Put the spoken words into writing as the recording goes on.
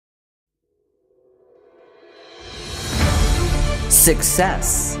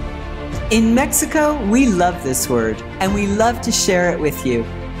Success. In Mexico, we love this word, and we love to share it with you.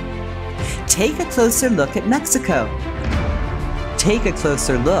 Take a closer look at Mexico. Take a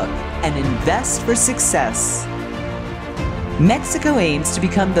closer look and invest for success. Mexico aims to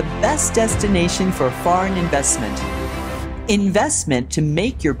become the best destination for foreign investment. Investment to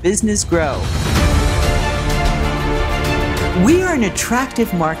make your business grow. We are an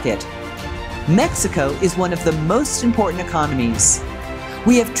attractive market. Mexico is one of the most important economies.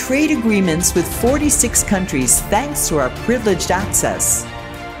 We have trade agreements with 46 countries thanks to our privileged access.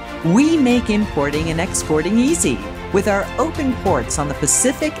 We make importing and exporting easy with our open ports on the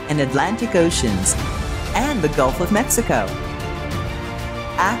Pacific and Atlantic Oceans and the Gulf of Mexico.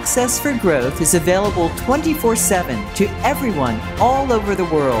 Access for growth is available 24/7 to everyone all over the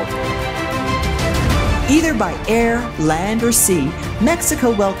world. Either by air, land, or sea, Mexico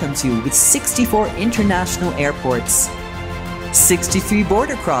welcomes you with 64 international airports, 63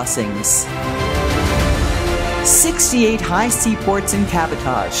 border crossings, 68 high seaports and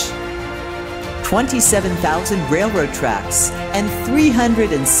cabotage, 27,000 railroad tracks, and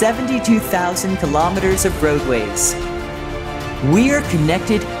 372,000 kilometers of roadways. We are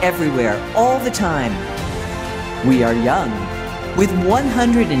connected everywhere, all the time. We are young, with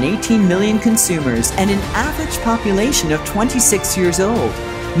 118 million consumers and an average population of 26 years old.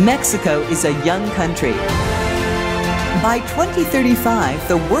 Mexico is a young country. By 2035,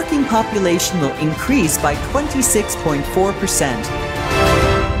 the working population will increase by 26.4%.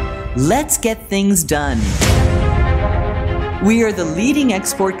 Let's get things done. We are the leading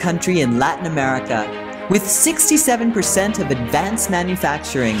export country in Latin America, with 67% of advanced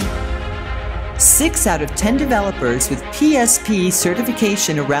manufacturing. 6 out of 10 developers with PSP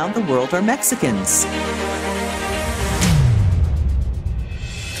certification around the world are Mexicans.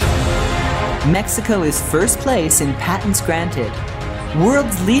 Mexico is first place in patents granted,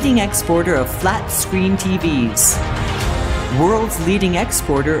 world's leading exporter of flat-screen TVs, world's leading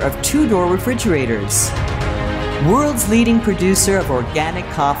exporter of 2-door refrigerators, world's leading producer of organic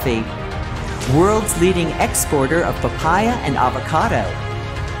coffee, world's leading exporter of papaya and avocado,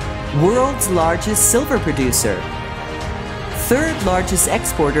 world's largest silver producer, 3rd largest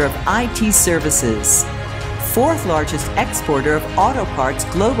exporter of IT services, 4th largest exporter of auto parts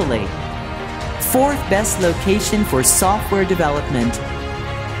globally, 4th best location for software development,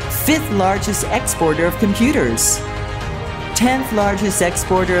 5th largest exporter of computers, 10th largest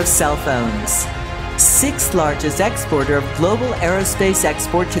exporter of cell phones, 6th largest exporter of global aerospace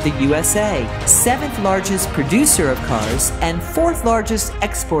export to the USA, 7th largest producer of cars, and 4th largest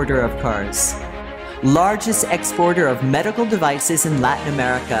exporter of cars. Largest exporter of medical devices in Latin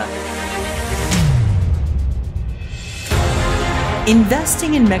America.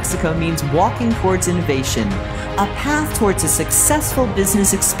 Investing in Mexico means walking towards innovation, a path towards a successful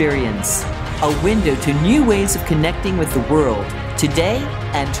business experience, a window to new ways of connecting with the world, today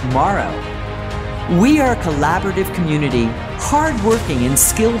and tomorrow. We are a collaborative community, hard-working and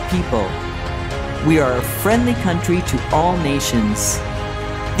skilled people. We are a friendly country to all nations.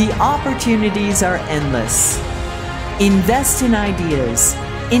 The opportunities are endless. Invest in ideas.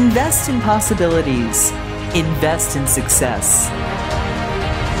 Invest in possibilities. Invest in success.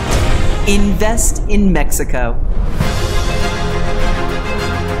 Invest in Mexico.